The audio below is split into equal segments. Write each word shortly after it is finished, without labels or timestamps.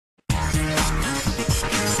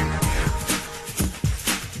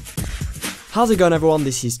How's it going, everyone?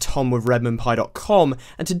 This is Tom with redmondpie.com,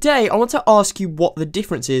 and today I want to ask you what the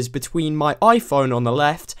difference is between my iPhone on the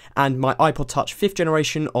left and my iPod Touch 5th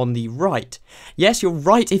generation on the right. Yes, you're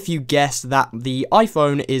right if you guess that the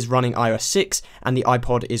iPhone is running iOS 6 and the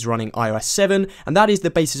iPod is running iOS 7, and that is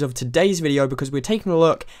the basis of today's video because we're taking a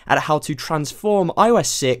look at how to transform iOS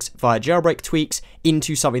 6 via jailbreak tweaks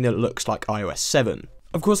into something that looks like iOS 7.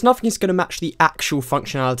 Of course, nothing is going to match the actual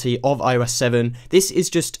functionality of iOS 7. This is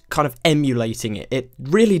just kind of emulating it. It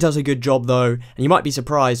really does a good job though, and you might be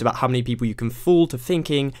surprised about how many people you can fool to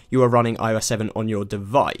thinking you are running iOS 7 on your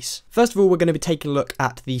device. First of all, we're going to be taking a look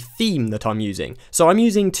at the theme that I'm using. So I'm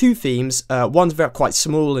using two themes. One's quite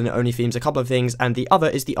small and it only themes a couple of things, and the other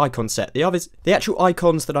is the icon set. The actual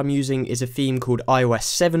icons that I'm using is a theme called iOS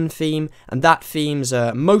 7 theme, and that themes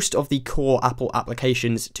most of the core Apple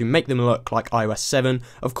applications to make them look like iOS 7.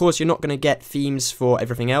 Of course, you're not going to get themes for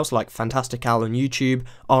everything else, like Fantastical and YouTube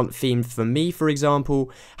aren't themed for me, for example.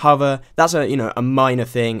 However, that's a minor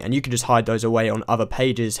thing, and you can just hide those away on other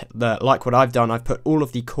pages. Like what I've done, I've put all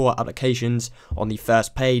of the core applications on the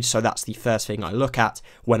first page, so that's the first thing I look at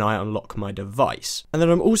when I unlock my device. And then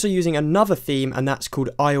I'm also using another theme, and that's called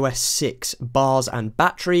iOS 6 bars and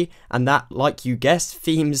battery, and that, like you guessed,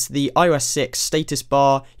 themes the iOS 6 status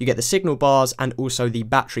bar. You get the signal bars and also the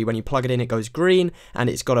battery. When you plug it in, it goes green, and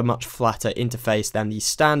it's got a much flatter interface than the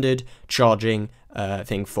standard charging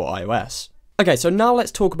thing for iOS. Okay, so now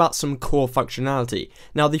let's talk about some core functionality.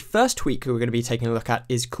 Now, the first tweak we're going to be taking a look at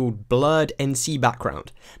is called blurred NC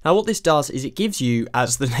background. Now, what this does is it gives you,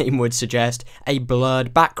 as the name would suggest, a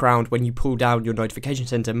blurred background when you pull down your notification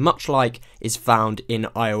center, much like is found in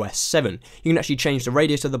iOS 7. You can actually change the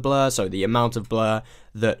radius of the blur, so the amount of blur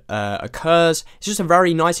that occurs. It's just a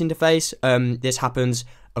very nice interface. This happens,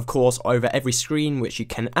 of course, over every screen which you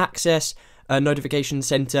can access a notification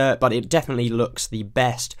center, but it definitely looks the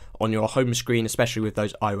best on your home screen, especially with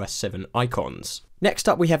those iOS 7 icons. Next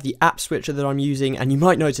up, we have the app switcher that I'm using, and you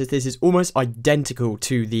might notice this is almost identical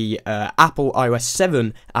to the Apple iOS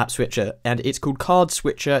 7 app switcher, and it's called Card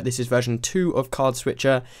Switcher. This is version 2 of Card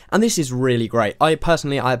Switcher, and this is really great. I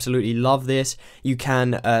absolutely love this. You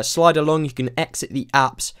can slide along, you can exit the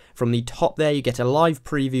apps from the top there. You get a live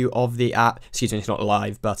preview of the app. Excuse me, it's not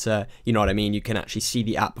live, but you know what I mean. You can actually see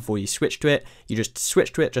the app before you switch to it. You just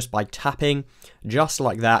switch to it just by tapping, just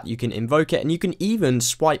like that. You can invoke it, and you can even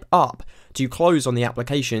swipe up to close on the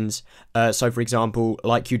applications, so for example,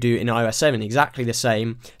 like you do in iOS 7, exactly the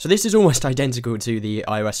same. So this is almost identical to the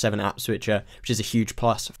iOS 7 app switcher, which is a huge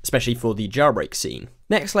plus, especially for the jailbreak scene.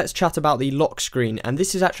 Next, let's chat about the lock screen, and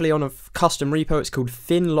this is actually on a custom repo. It's called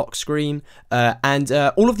Thin Lockscreen, and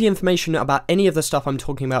all of the information about any of the stuff I'm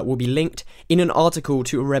talking about will be linked in an article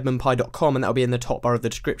to redmondpie.com, and that'll be in the top bar of the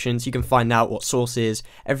description, so you can find out what source is,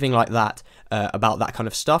 everything like that, about that kind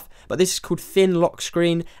of stuff. But this is called Thin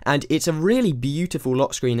Lockscreen, and it's a really beautiful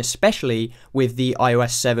lock screen, especially with the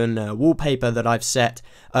iOS 7 wallpaper that I've set.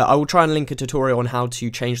 I will try and link a tutorial on how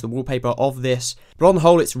to change the wallpaper of this, but on the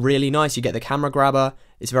whole, it's really nice. You get the camera grabber.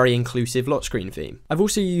 It's a very inclusive lock screen theme. I've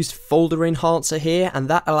also used Folder Enhancer here, and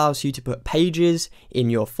that allows you to put pages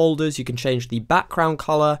in your folders. You can change the background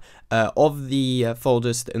color of the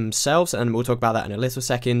folders themselves, and we'll talk about that in a little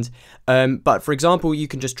second. But for example, you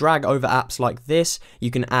can just drag over apps like this.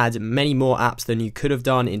 You can add many more apps than you could have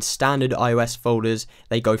done in standard iOS folders.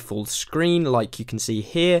 They go full screen, like you can see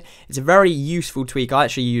here. It's a very useful tweak. I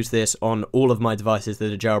actually use this on all of my devices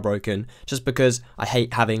that are jailbroken, just because I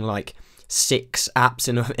hate having like 6 apps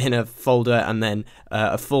in a folder and then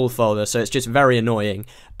a full folder, so it's just very annoying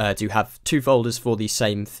to have 2 folders for the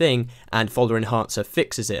same thing, and Folder Enhancer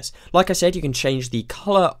fixes this. Like I said, you can change the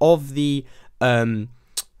color of the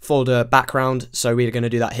folder background, so we're going to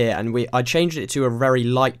do that here, and I changed it to a very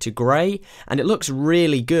light to grey, and it looks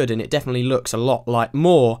really good, and it definitely looks a lot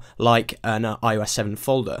more like an iOS 7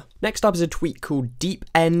 folder. Next up is a tweak called Deep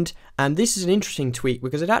End, and this is an interesting tweak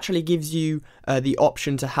because it actually gives you the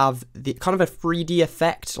option to have the kind of a 3D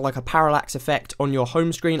effect, like a parallax effect on your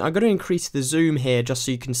home screen. I'm going to increase the zoom here just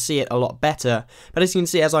so you can see it a lot better, but as you can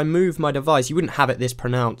see, as I move my device, you wouldn't have it this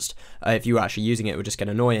pronounced if you were actually using it. It would just get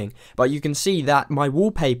annoying, but you can see that my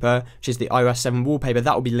wallpaper, which is the iOS 7 wallpaper,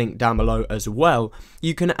 that will be linked down below as well.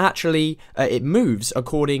 You can actually, it moves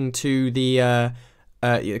according to the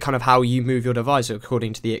kind of how you move your device,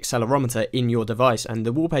 according to the accelerometer in your device, and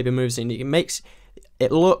the wallpaper moves and it makes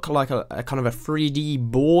it look like a kind of a 3D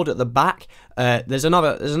board at the back. There's a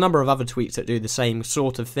number of other tweaks that do the same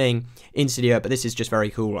sort of thing in Cydia, but this is just very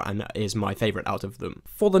cool and is my favorite out of them.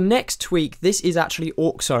 For the next tweak, this is actually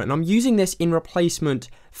Auxo, and I'm using this in replacement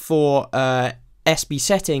for SB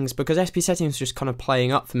settings, because SB settings is just kind of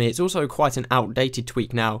playing up for me. It's also quite an outdated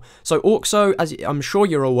tweak now. So Auxo, as I'm sure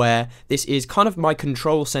you're aware, this is kind of my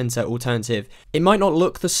control center alternative. It might not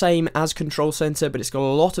look the same as control center, but it's got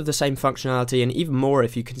a lot of the same functionality, and even more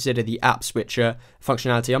if you consider the app switcher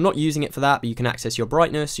functionality. I'm not using it for that, but you can access your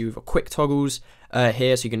brightness, you've got quick toggles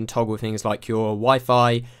here, so you can toggle things like your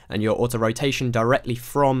Wi-Fi and your auto rotation directly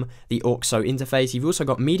from the Auxo interface. You've also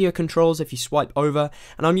got media controls if you swipe over,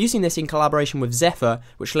 and I'm using this in collaboration with Zephyr,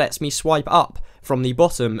 which lets me swipe up from the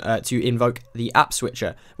bottom to invoke the app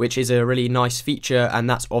switcher, which is a really nice feature, and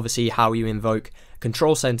that's obviously how you invoke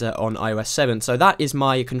Control Center on iOS 7. So that is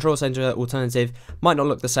my Control Center alternative. Might not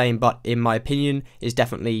look the same, but in my opinion is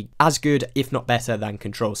definitely as good, if not better, than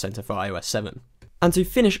Control Center for iOS 7. And to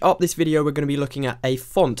finish up this video, we're going to be looking at a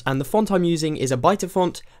font, and the font I'm using is a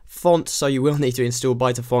Bitafont font, so you will need to install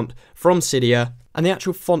Bitafont from Cydia. And the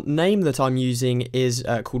actual font name that I'm using is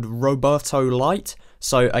called Roberto Light,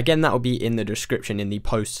 so again that will be in the description in the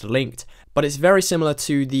post linked. But it's very similar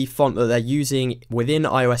to the font that they're using within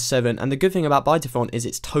iOS 7, and the good thing about Bitafont is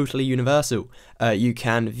it's totally universal. You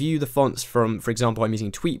can view the fonts from, for example, I'm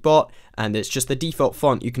using Tweetbot, and it's just the default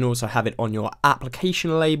font. You can also have it on your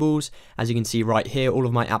application labels. As you can see right here, all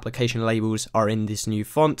of my application labels are in this new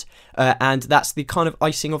font, and that's the kind of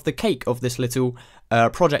icing of the cake of this little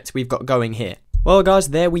project we've got going here. Well guys,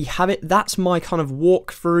 there we have it. That's my kind of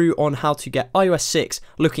walkthrough on how to get iOS 6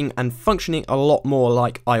 looking and functioning a lot more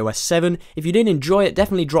like iOS 7. If you did enjoy it,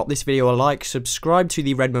 definitely drop this video a like, subscribe to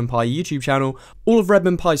the Redmond Pie YouTube channel. All of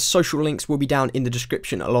Redmond Pie's social links will be down in the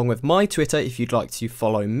description, along with my Twitter if you'd like to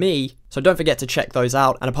follow me. So don't forget to check those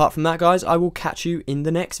out, and apart from that guys, I will catch you in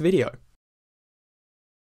the next video.